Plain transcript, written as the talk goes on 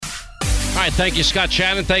All right, thank you, Scott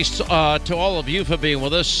Shannon. Thanks to all of you for being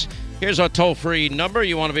with us. Here's our toll-free number.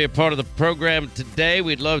 You want to be a part of the program today,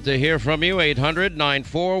 we'd love to hear from you.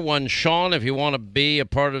 800-941-SEAN if you want to be a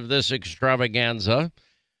part of this extravaganza.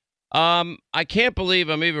 I can't believe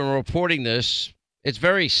I'm even reporting this. It's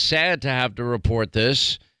very sad to have to report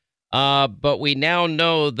this. But we now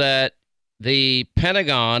know that the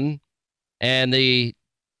Pentagon and the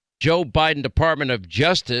Joe Biden Department of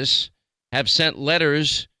Justice have sent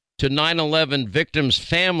letters to 9/11 victims'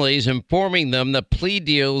 families informing them that plea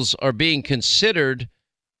deals are being considered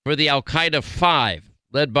for the Al-Qaeda 5,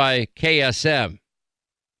 led by KSM.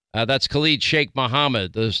 That's Khalid Sheikh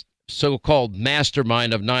Mohammed, the so-called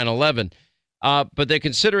mastermind of 9/11. But they're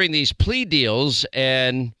considering these plea deals,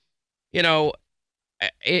 and, you know,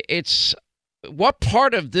 it's what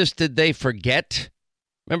part of this did they forget?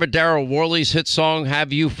 Remember Daryl Worley's hit song,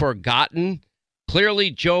 Have You Forgotten? Clearly,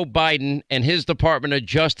 Joe Biden and his Department of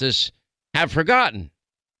Justice have forgotten.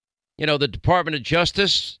 You know, the Department of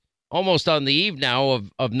Justice, almost on the eve now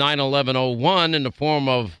of 9/11/01, in the form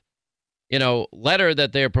of, you know, letter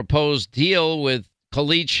that their proposed deal with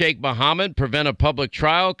Khalid Sheikh Mohammed, prevent a public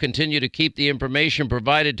trial, continue to keep the information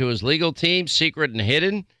provided to his legal team secret and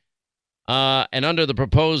hidden. And under the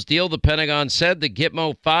proposed deal, the Pentagon said the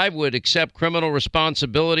Gitmo 5 would accept criminal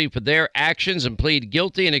responsibility for their actions and plead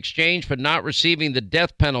guilty in exchange for not receiving the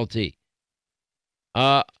death penalty.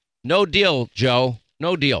 No deal, Joe.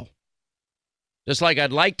 No deal. Just like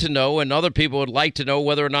I'd like to know, and other people would like to know,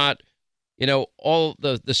 whether or not, you know, all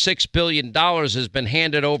the $6 billion has been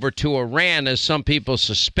handed over to Iran, as some people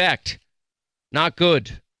suspect. Not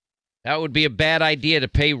good. That would be a bad idea, to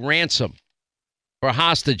pay ransom for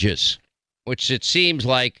hostages, which it seems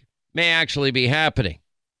like may actually be happening.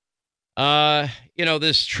 You know,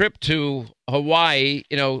 this trip to Hawaii,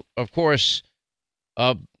 you know, of course,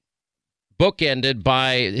 bookended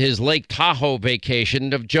by his Lake Tahoe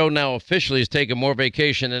vacation. Joe now officially has taken more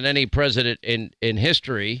vacation than any president in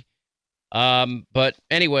history. But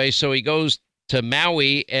anyway, so he goes to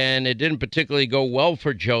Maui, and it didn't particularly go well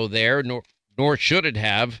for Joe there, nor should it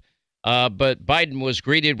have. But Biden was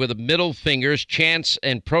greeted with middle fingers, chants,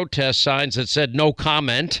 and protest signs that said no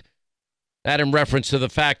comment. That in reference to the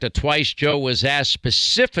fact that twice Joe was asked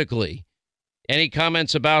specifically, any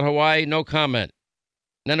comments about Hawaii? No comment.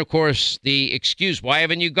 And then, of course, the excuse, why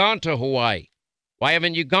haven't you gone to Hawaii? Why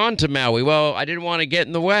haven't you gone to Maui? Well, I didn't want to get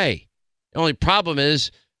in the way. The only problem is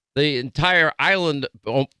the entire island,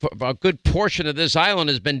 a good portion of this island,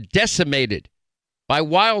 has been decimated by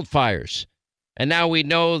wildfires. And now we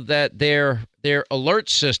know that their alert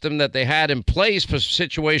system that they had in place for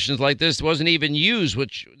situations like this wasn't even used,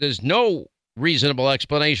 which there's no reasonable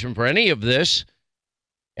explanation for any of this.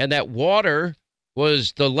 And that water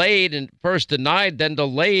was delayed, and first denied, then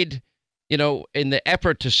delayed, you know, in the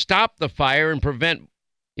effort to stop the fire and prevent,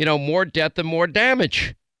 you know, more death and more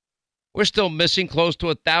damage. We're still missing close to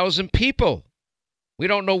 1,000 people. We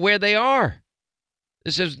don't know where they are.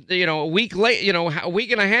 This is, you know, a week late, you know, a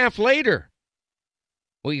week and a half later.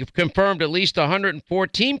 We've confirmed at least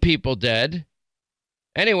 114 people dead.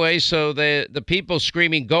 Anyway, so the people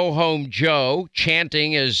screaming, "Go home, Joe,"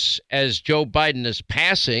 chanting as Joe Biden is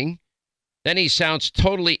passing. Then he sounds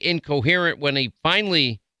totally incoherent when he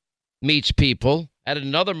finally meets people. At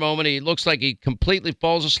another moment, he looks like he completely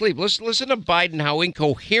falls asleep. Listen to Biden, how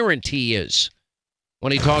incoherent he is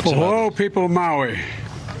when he talks about hello, people of Maui.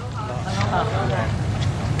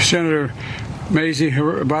 Senator Mazie,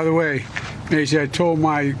 by the way, Maisie, I told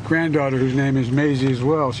my granddaughter, whose name is Maisie as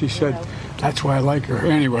well. She said, that's why I like her.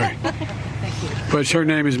 Anyway, but her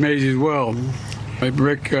name is Maisie as well.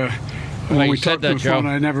 Rick, when we talked on the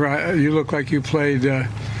phone, you look like you played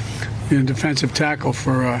in defensive tackle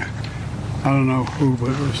for, I don't know who, but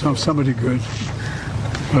it was somebody good.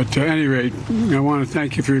 But at any rate, I want to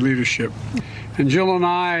thank you for your leadership. And Jill and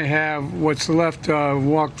I have what's left,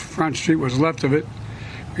 walked Front Street, what's left of it.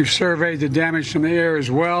 We've surveyed the damage from the air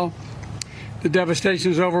as well. The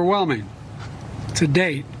devastation is overwhelming. To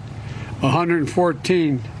date,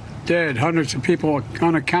 114 dead, hundreds of people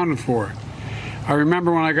unaccounted for. I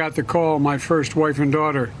remember when I got the call, my first wife and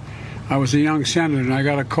daughter, I was a young senator, and I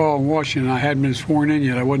got a call in Washington. I hadn't been sworn in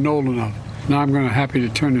yet. I wasn't old enough. Now I'm going to happy to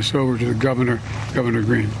turn this over to the governor, Governor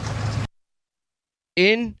Green.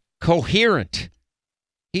 Incoherent.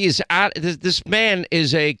 He is out. This man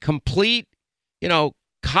is a complete, you know,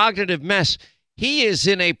 cognitive mess. He is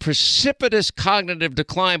in a precipitous cognitive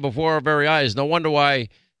decline before our very eyes. No wonder why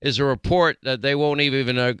is a report that they won't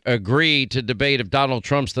even agree to debate if Donald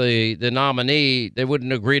Trump's the nominee. They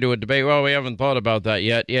wouldn't agree to a debate. Well, we haven't thought about that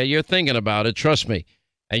yet. Yeah, you're thinking about it. Trust me.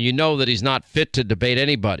 And you know that he's not fit to debate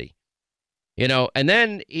anybody. And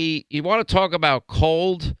then you want to talk about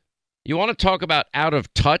cold. You want to talk about out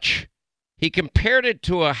of touch. He compared it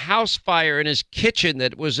to a house fire in his kitchen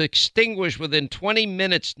that was extinguished within 20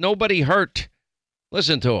 minutes. Nobody hurt.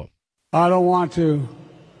 Listen to him. I don't want to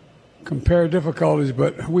compare difficulties,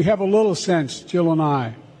 but we have a little sense, Jill and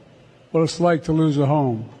I, what it's like to lose a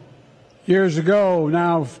home. Years ago,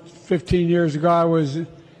 now 15 years ago, I was in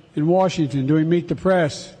Washington doing Meet the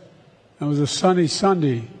Press. It was a sunny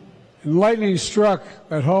Sunday, and lightning struck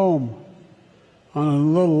at home on a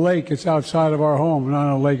little lake that's outside of our home,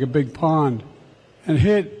 not a lake, a big pond, and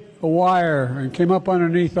hit a wire and came up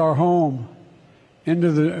underneath our home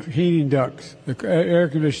into the heating ducts, the air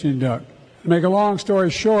conditioning duct. To make a long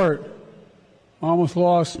story short, I almost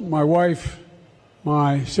lost my wife,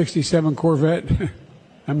 my 67 Corvette,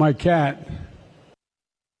 and my cat.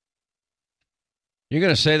 You're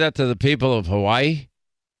going to say that to the people of Hawaii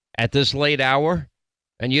at this late hour,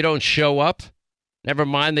 and you don't show up? Never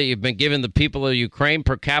mind that you've been giving the people of Ukraine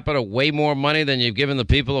per capita way more money than you've given the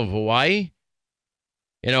people of Hawaii.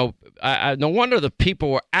 No wonder the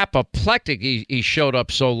people were apoplectic. He showed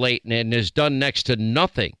up so late and has done next to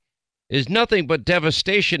nothing. Is nothing but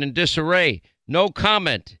devastation and disarray. No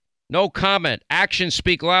comment. No comment. Actions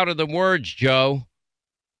speak louder than words, Joe.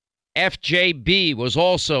 FJB was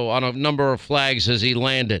also on a number of flags as he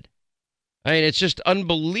landed. I mean, it's just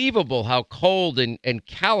unbelievable how cold and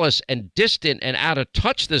callous and distant and out of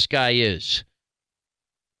touch this guy is.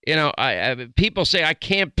 People say, I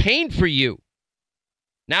campaigned for you.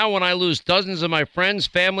 Now when I lose dozens of my friends,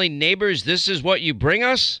 family, neighbors, this is what you bring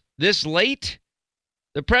us? This late?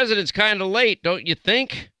 The president's kind of late, don't you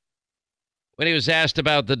think? When he was asked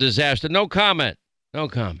about the disaster, no comment. No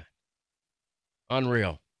comment.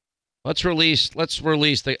 Unreal. Let's release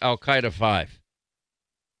the Al-Qaeda 5.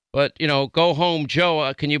 But, go home,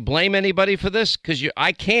 Joe. Can you blame anybody for this? Because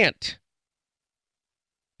I can't.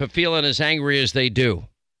 For feeling as angry as they do.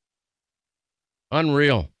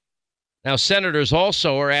 Unreal. Now, senators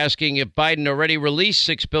also are asking if Biden already released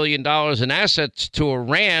 $6 billion in assets to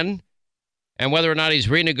Iran and whether or not he's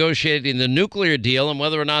renegotiating the nuclear deal and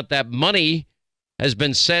whether or not that money has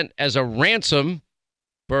been sent as a ransom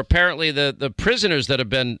for apparently the prisoners that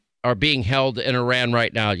are being held in Iran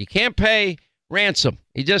right now. You can't pay ransom.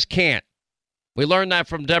 You just can't. We learned that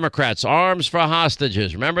from Democrats. Arms for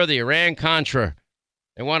hostages. Remember the Iran-Contra?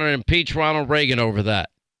 They wanted to impeach Ronald Reagan over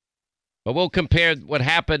that. But we'll compare what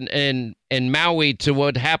happened in Maui to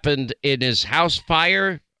what happened in his house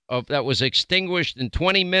fire that was extinguished in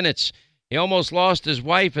 20 minutes. He almost lost his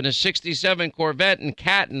wife and his 67 Corvette and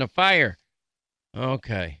cat in the fire.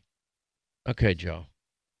 Okay, Joe.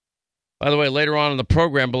 By the way, later on in the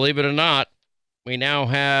program, believe it or not, we now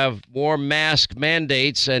have more mask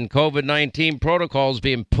mandates and COVID-19 protocols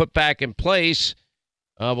being put back in place.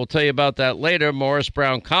 We'll tell you about that later. Morris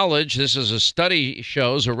Brown College, this is a study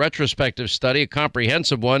shows, a retrospective study, a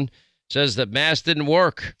comprehensive one, says that masks didn't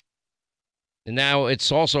work. And now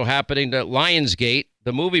it's also happening to Lionsgate,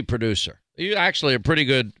 the movie producer. You're actually a pretty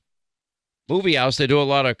good movie house. They do a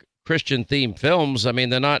lot of Christian-themed films. I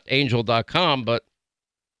mean, they're not angel.com, but,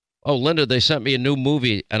 oh, Linda, they sent me a new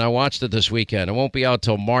movie, and I watched it this weekend. It won't be out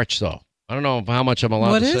till March, though. I don't know how much I'm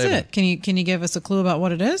allowed to say. What is it? Can you give us a clue about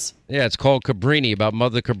what it is? Yeah, it's called Cabrini, about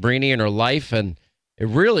Mother Cabrini and her life, and it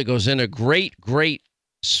really goes into great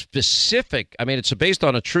specific. I mean, it's based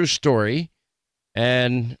on a true story,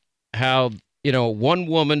 and how one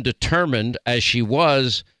woman, determined as she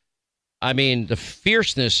was. I mean, the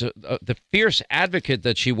fierceness, the fierce advocate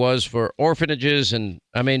that she was for orphanages, and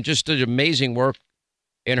I mean, just did amazing work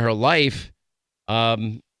in her life.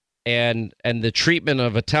 And the treatment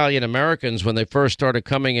of Italian Americans when they first started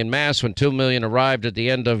coming in mass, when 2 million arrived at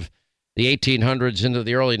the end of the 1800s into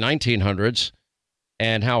the early 1900s,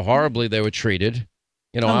 and how horribly they were treated.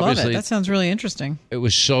 I love it. That sounds really interesting. It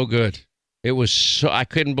was so good. I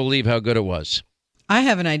couldn't believe how good it was. I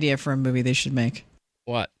have an idea for a movie they should make.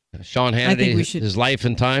 What? Sean Hannity, his life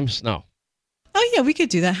and times? No. Oh, yeah, we could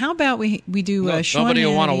do that. How about we do Sean nobody Hannity.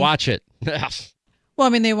 Will want to watch it. Well, I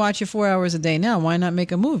mean, they watch it 4 hours a day now. Why not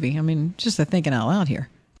make a movie? I mean, just a thinking out loud here.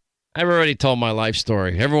 I've already told my life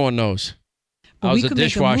story. Everyone knows. I was a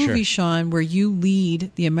dishwasher. We could make a movie, Sean, where you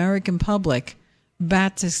lead the American public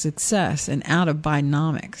back to success and out of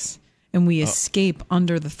Bidenomics, and we escape from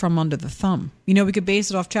under the thumb. We could base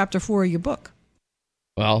it off Chapter 4 of your book.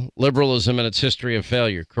 Well, liberalism and its history of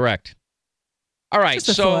failure. Correct. All right.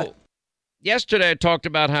 So yesterday I talked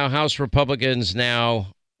about how House Republicans now,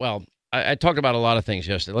 well, I talked about a lot of things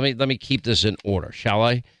yesterday. Let me keep this in order, shall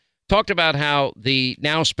I? Talked about how the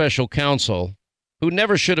now special counsel, who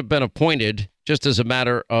never should have been appointed just as a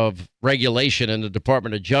matter of regulation in the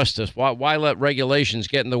Department of Justice. Why let regulations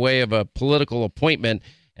get in the way of a political appointment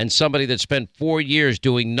and somebody that spent 4 years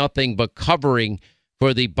doing nothing but covering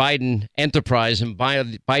for the Biden enterprise and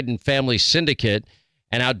Biden family syndicate?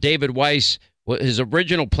 And how David Weiss, his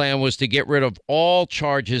original plan was to get rid of all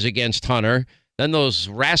charges against Hunter. Then those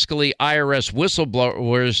rascally IRS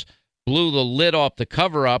whistleblowers blew the lid off the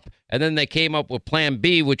cover up. And then they came up with Plan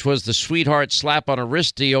B, which was the sweetheart slap on a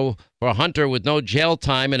wrist deal for Hunter with no jail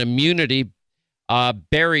time and immunity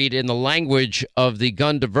buried in the language of the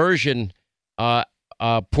gun diversion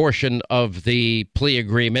portion of the plea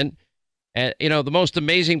agreement. And, you know, the most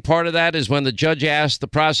amazing part of that is when the judge asked the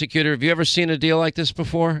prosecutor, have you ever seen a deal like this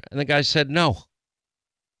before? And the guy said, no,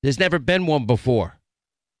 there's never been one before.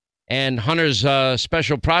 And Hunter's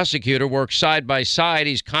special prosecutor works side by side.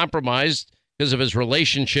 He's compromised because of his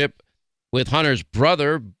relationship with Hunter's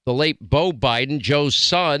brother, the late Beau Biden, Joe's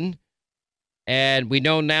son. And we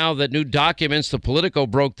know now that new documents, the Politico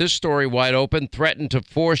broke this story wide open, threatened to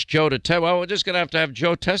force Joe to tell. Well, we're just going to have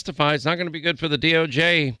Joe testify. It's not going to be good for the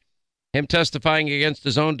DOJ, him testifying against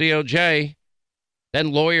his own DOJ.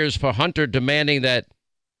 Then lawyers for Hunter demanding that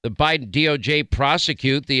the Biden DOJ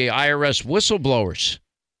prosecute the IRS whistleblowers.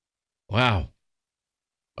 Wow.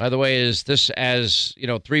 By the way, is this as, you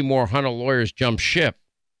know, 3 more Hunter lawyers jump ship?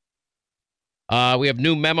 We have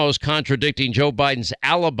new memos contradicting Joe Biden's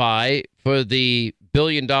alibi for the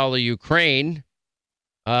billion-dollar Ukraine.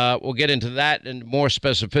 We'll get into that in more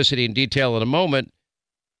specificity and detail in a moment.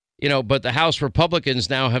 You know, but the House Republicans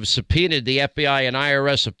now have subpoenaed the FBI and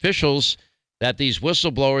IRS officials that these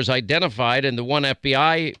whistleblowers identified, and the one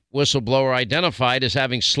FBI whistleblower identified as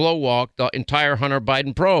having slow-walked the entire Hunter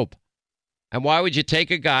Biden probe. And why would you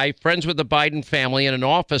take a guy, friends with the Biden family, in an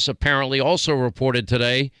office apparently also reported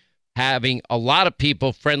today, having a lot of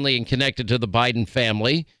people friendly and connected to the Biden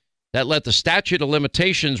family, that let the statute of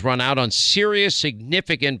limitations run out on serious,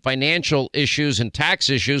 significant financial issues and tax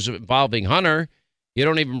issues involving Hunter? You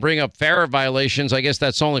don't even bring up FARA violations. I guess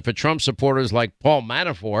that's only for Trump supporters like Paul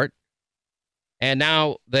Manafort. And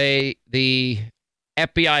now the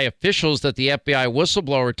FBI officials that the FBI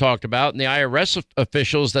whistleblower talked about and the IRS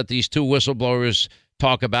officials that these 2 whistleblowers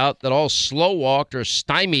talk about that all slow-walked or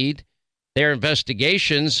stymied their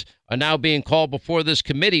investigations are now being called before this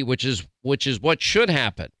committee, which is what should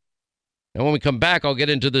happen. And when we come back, I'll get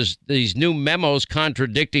into these new memos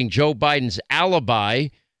contradicting Joe Biden's alibi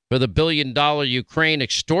for the billion-dollar Ukraine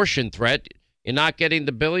extortion threat. You're not getting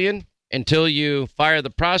the billion until you fire the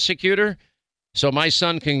prosecutor, so my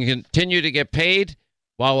son can continue to get paid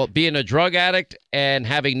while being a drug addict and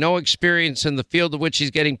having no experience in the field of which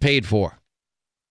he's getting paid for.